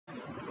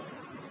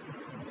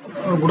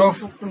Good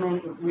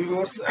afternoon,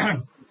 viewers.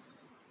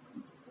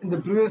 In the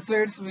previous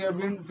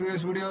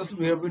videos,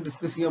 we have been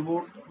discussing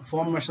about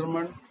form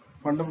measurement,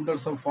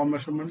 fundamentals of form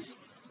measurements,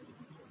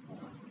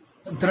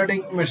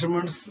 threading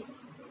measurements,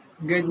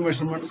 gauge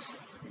measurements,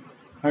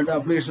 and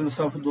applications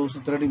of those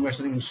threading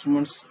measuring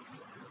instruments.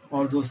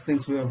 All those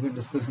things we have been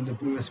discussing in the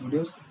previous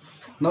videos.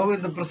 Now,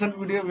 in the present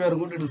video, we are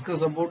going to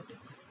discuss about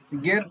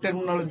gear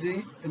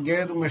terminology,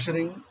 gear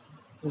measuring,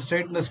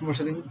 straightness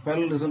measuring,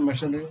 parallelism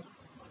measuring,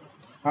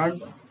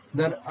 and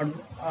their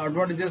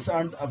advantages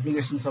and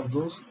applications of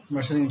those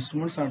measuring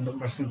instruments and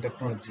measuring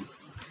technology.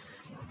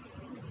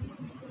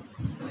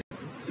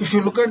 If you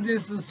look at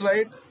this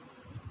slide,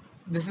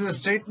 this is a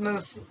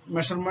straightness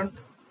measurement.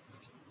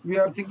 We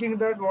are thinking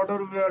that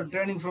whatever we are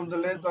training from the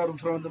lathe or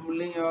from the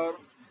milling or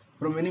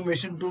from any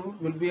machine tool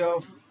will be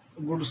of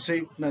good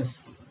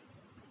straightness.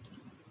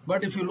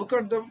 But if you look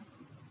at the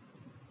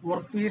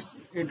workpiece,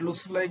 it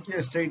looks like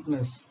a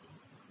straightness,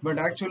 but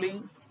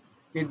actually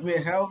it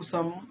may have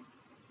some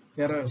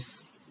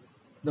errors.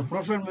 The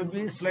profile may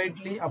be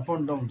slightly up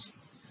and downs.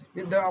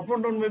 The up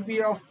and down may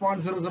be of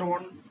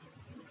 0.001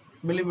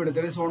 millimeter,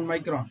 that is 1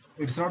 micron.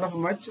 It's not of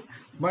much,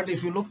 but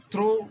if you look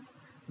through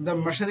the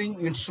measuring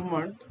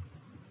instrument,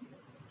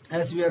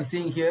 as we are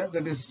seeing here,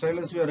 that is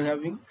stylus we are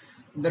having,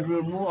 that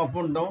will move up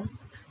and down,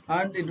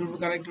 and it will be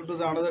connected to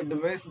the another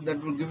device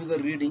that will give you the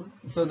reading.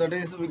 So that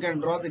is, we can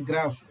draw the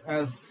graph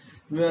as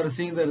we are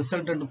seeing the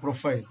resultant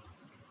profile.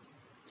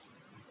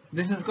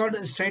 This is called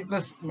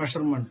straightness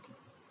measurement.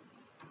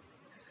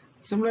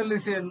 Similarly,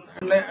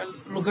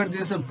 look at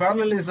this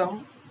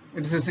parallelism.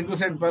 It is a single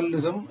side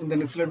parallelism. In the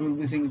next slide, we will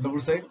be seeing double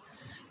side.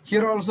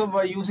 Here also,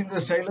 by using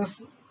the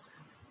stylus,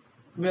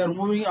 we are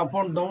moving up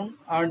and down,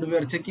 and we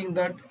are checking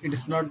that it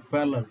is not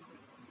parallel.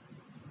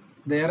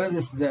 The error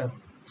is there.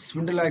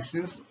 Spindle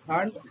axis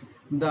and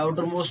the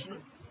outermost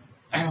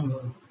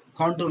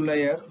contour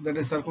layer, that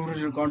is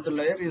circumferential contour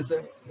layer, is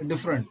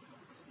different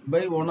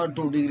by 1 or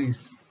 2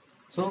 degrees.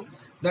 So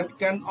that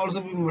can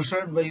also be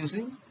measured by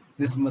using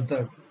this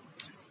method.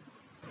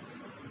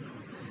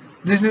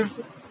 This is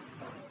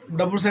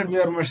double side we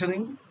are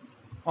measuring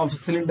of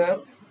cylinder,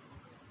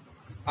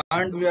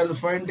 and we are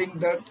finding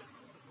that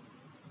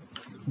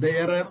the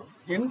error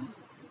in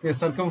a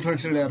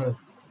circumferential error.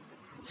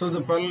 So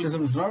the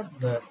parallelism is not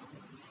there.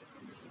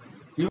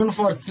 Even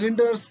for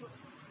cylinders,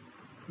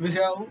 we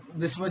have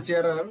this much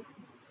error.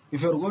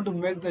 If you are going to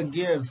make the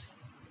gears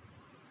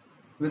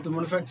with the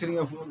manufacturing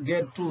of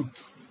gear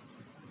tooth,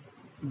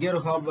 gear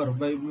hopper,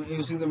 by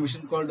using the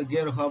machine called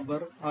gear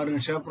hopper, or in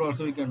shaper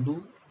also we can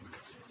do.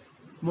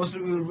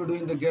 Mostly we will be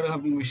doing the gear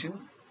hopping machine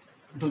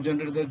to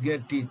generate the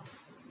gear teeth.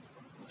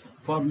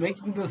 For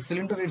making the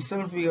cylinder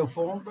itself, we have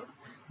found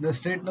the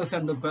straightness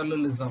and the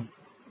parallelism.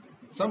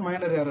 Some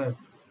minor error.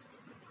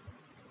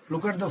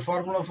 Look at the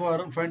formula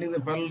for finding the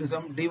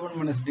parallelism: D1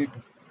 minus D2.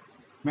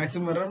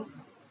 Maximum error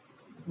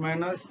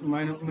minus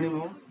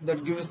minimum,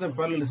 that gives the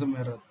parallelism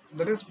error.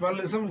 That is,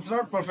 parallelism is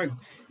not perfect.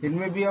 It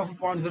may be of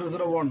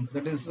 0.001,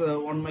 that is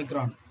 1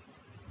 micron.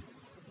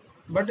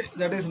 But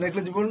that is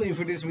negligible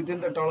if it is within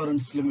the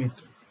tolerance limit.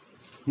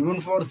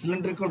 Even for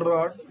cylindrical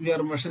rod, we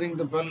are measuring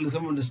the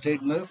parallelism and the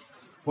straightness.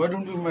 Why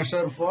don't we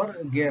measure for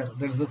gear?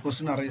 That is the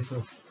question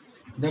arises.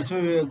 That's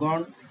why we have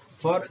gone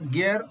for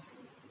gear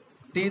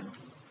teeth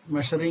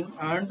measuring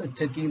and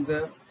checking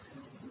the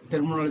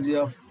terminology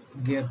of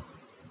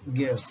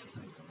gears.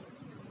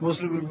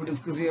 Mostly we will be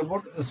discussing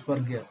about spur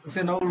gear.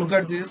 So now look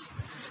at this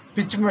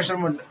pitch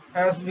measurement.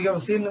 As we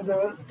have seen in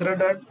the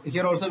threaded,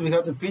 here also we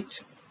have the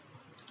pitch.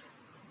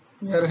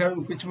 We are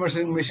having pitch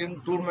measuring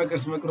machine, tool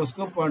maker's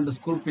microscope, and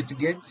screw pitch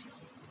gauge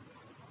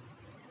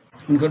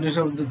in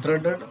condition of the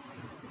threaded.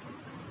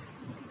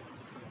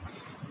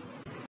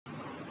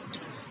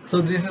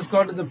 So this is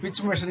called the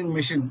pitch measuring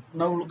machine.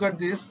 Now look at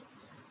this.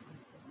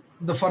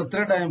 For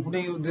thread, I am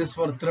putting this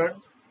for thread.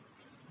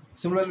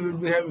 Similarly, we will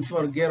be having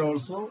for gear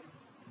also.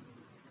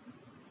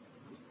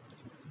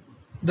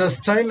 The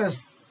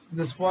stylus,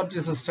 this part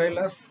is a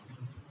stylus.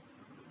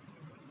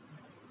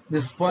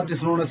 This part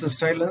is known as a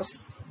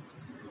stylus.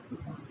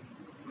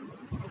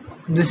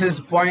 This is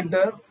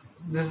pointer.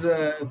 This is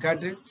a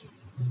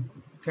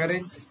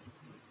carriage,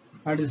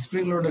 and a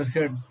spring loaded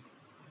head.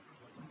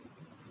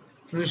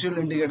 Potential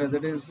indicator,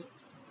 that is,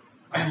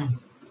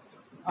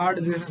 and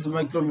this is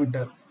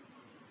micrometer.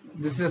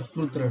 This is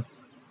screw thread.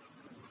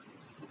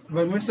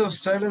 By means of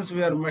stylus,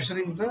 we are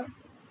measuring the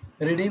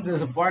reading.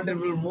 This pointer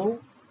will move,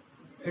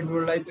 it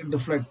will like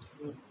deflect.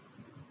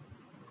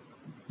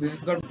 This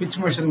is called pitch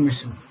measuring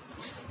machine.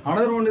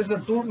 Another one is the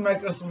tool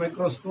maker's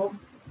microscope.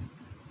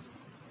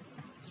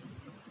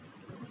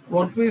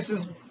 Workpiece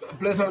is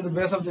placed on the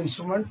base of the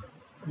instrument.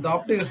 The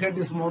optical head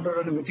is mounted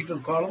on a vertical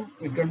column.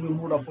 It can be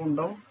moved up and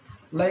down.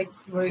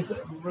 Likewise,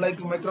 like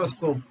a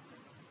microscope,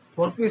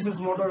 workpiece is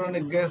mounted on a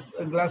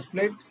glass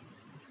plate.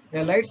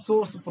 A light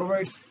source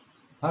provides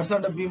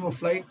horizontal beam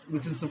of light,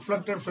 which is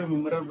reflected from a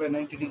mirror by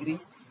 90 degrees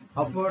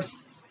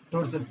upwards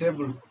towards the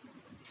table.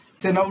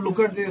 So now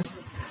look at this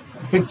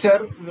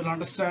picture. You will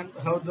understand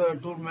how the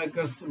tool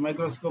maker's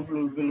microscope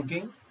will be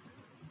looking.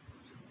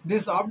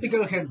 This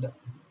optical head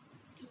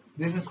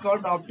This is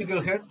called optical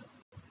head.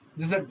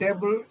 This is a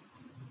table.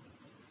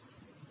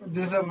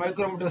 This is a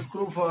micrometer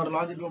screw for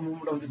longitudinal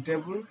movement of the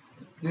table.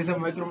 This is a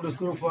micrometer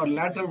screw for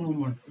lateral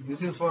movement.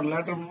 This is for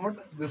lateral movement.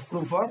 This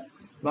screw for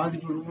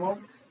longitudinal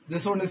movement.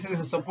 This one is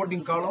a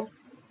supporting column.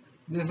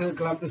 This is a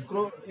clamp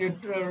screw.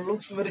 It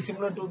looks very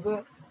similar to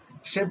the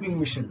shaping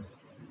machine,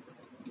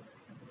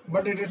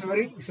 but it is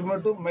very similar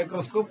to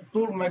microscope,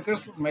 tool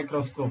maker's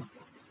microscope.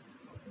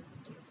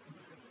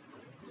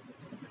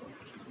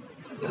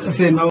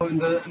 See, now in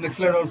the next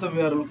slide also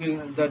we are looking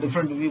at the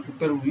different view,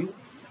 picture view.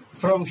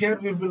 From here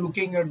we will be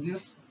looking at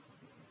this,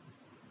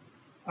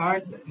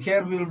 and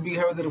here we will be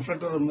having the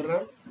reflector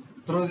mirror.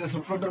 Through this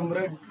reflector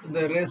mirror,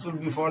 the rays will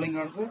be falling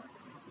on the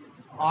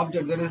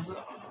object. That is the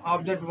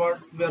object what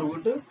we are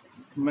going to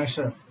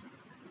measure.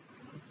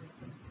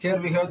 Here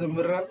we have the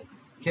mirror.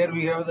 Here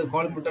we have the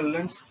collimator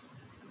lens.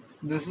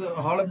 This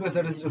hollow base,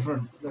 that is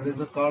different. That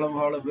is a column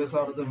hollow base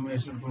or the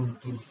measure tool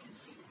things.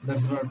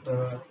 That's not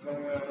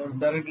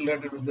directly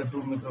related with the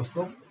tool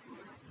microscope.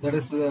 That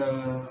is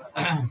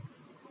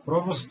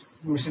robust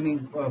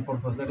machining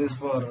purpose. That is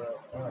for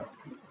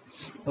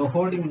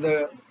holding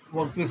the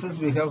workpieces.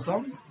 We have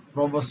some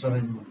robust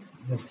arrangement.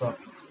 That's all.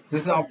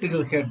 This is the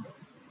optical head.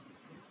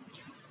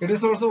 It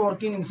is also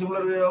working in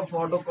similar way of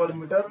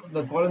autocollimator.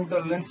 The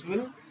collimator lens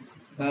will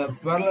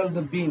parallel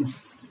the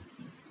beams.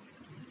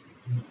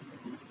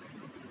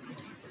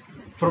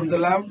 From the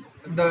lamp,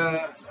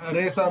 the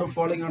rays are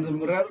falling on the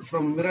mirror.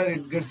 From mirror,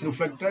 it gets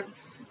reflected,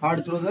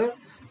 and through the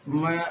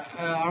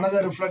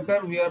another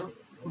reflector, we are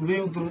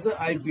viewing through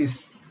the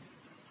eyepiece.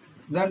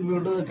 Then we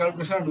will do the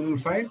calculation and we will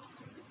find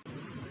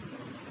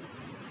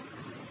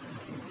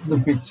the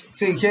pitch.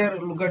 See here,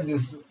 look at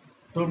this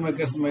tool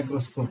maker's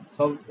microscope,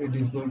 how it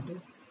is going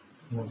to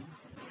work.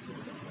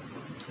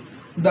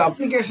 The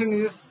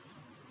applications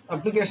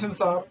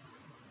are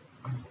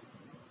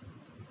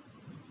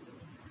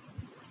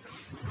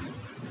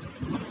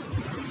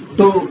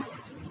to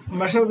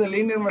measure the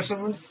linear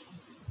measurements,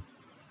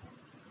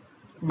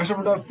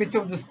 measurement of pitch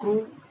of the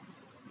screw,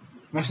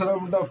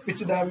 measurement of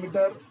pitch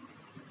diameter,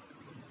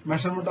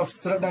 measurement of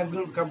thread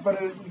angle,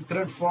 comparing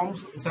thread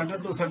forms, center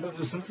to center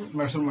distance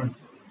measurement.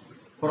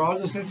 For all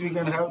these things, we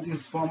can have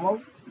this form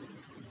of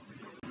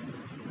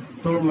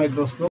tool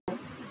microscope,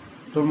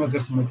 tool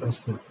maker's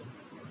microscope.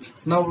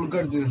 Now look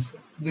at this.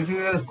 This is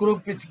a screw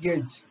pitch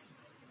gauge.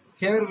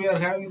 Here we are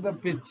having the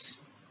pitch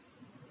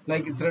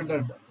like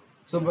threaded.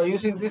 So by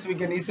using this, we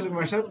can easily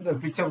measure the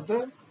pitch of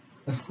the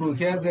screw.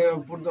 Here they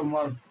have put the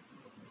mark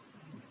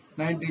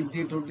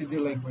 19G, 20G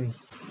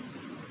likewise.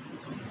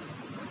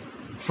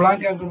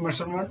 Flank angle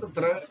measurement.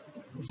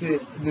 See,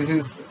 this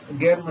is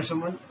gear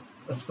measurement.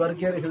 Spur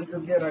gear, helical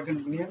gear, rack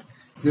and pinion.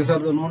 These are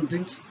the known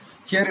things.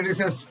 Here it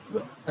is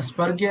a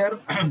spur gear.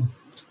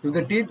 If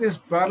the teeth is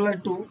parallel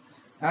to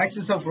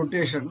axis of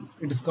rotation,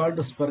 it is called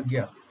a spur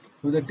gear.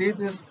 If the teeth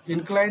is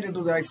inclined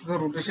into the axis of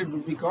rotation, it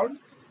will be called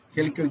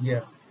helical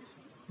gear.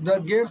 The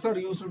gears are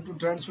used to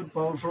transmit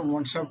power from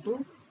one shaft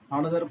to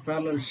another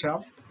parallel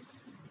shaft.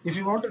 If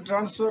you want to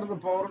transfer the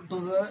power to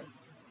the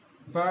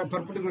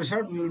perpendicular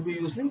shaft, we will be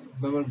using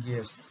bevel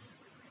gears.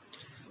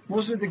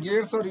 Mostly the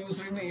gears are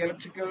used in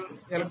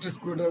electric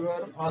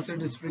screwdriver,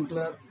 oscillator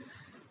sprinkler,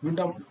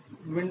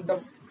 wind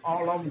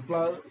alarm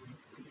clock,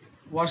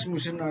 washing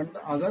machine and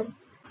other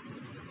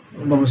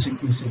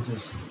domestic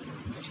usages.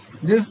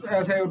 This,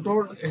 as I have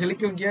told,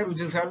 helical gear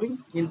which is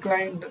having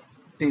inclined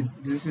teeth.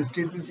 This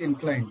teeth is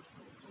inclined,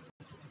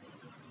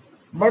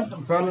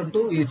 but parallel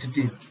to each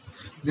teeth.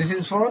 This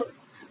is for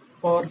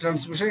power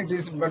transmission. It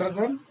is better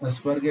than a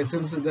spur gear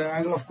since the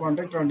angle of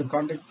contact and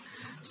contact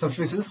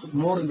surface is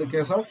more in the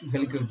case of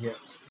helical gear.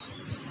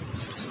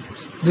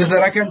 This is a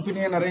rack and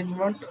pinion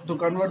arrangement to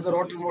convert the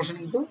rotary motion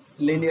into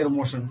linear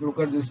motion. Look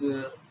at this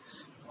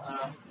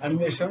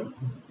animation.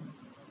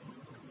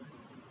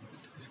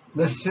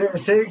 The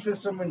steering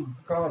system in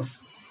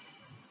cars.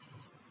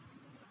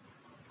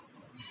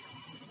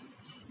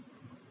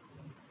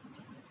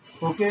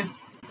 Okay.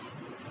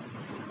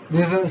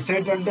 This is a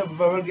straight and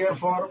bevel gear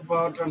for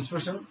power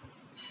transmission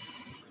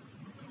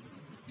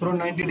through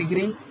 90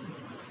 degree.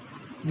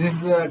 This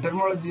is the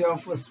terminology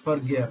of a spur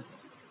gear.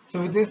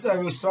 So with this I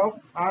will stop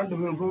and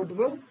we will go to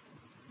the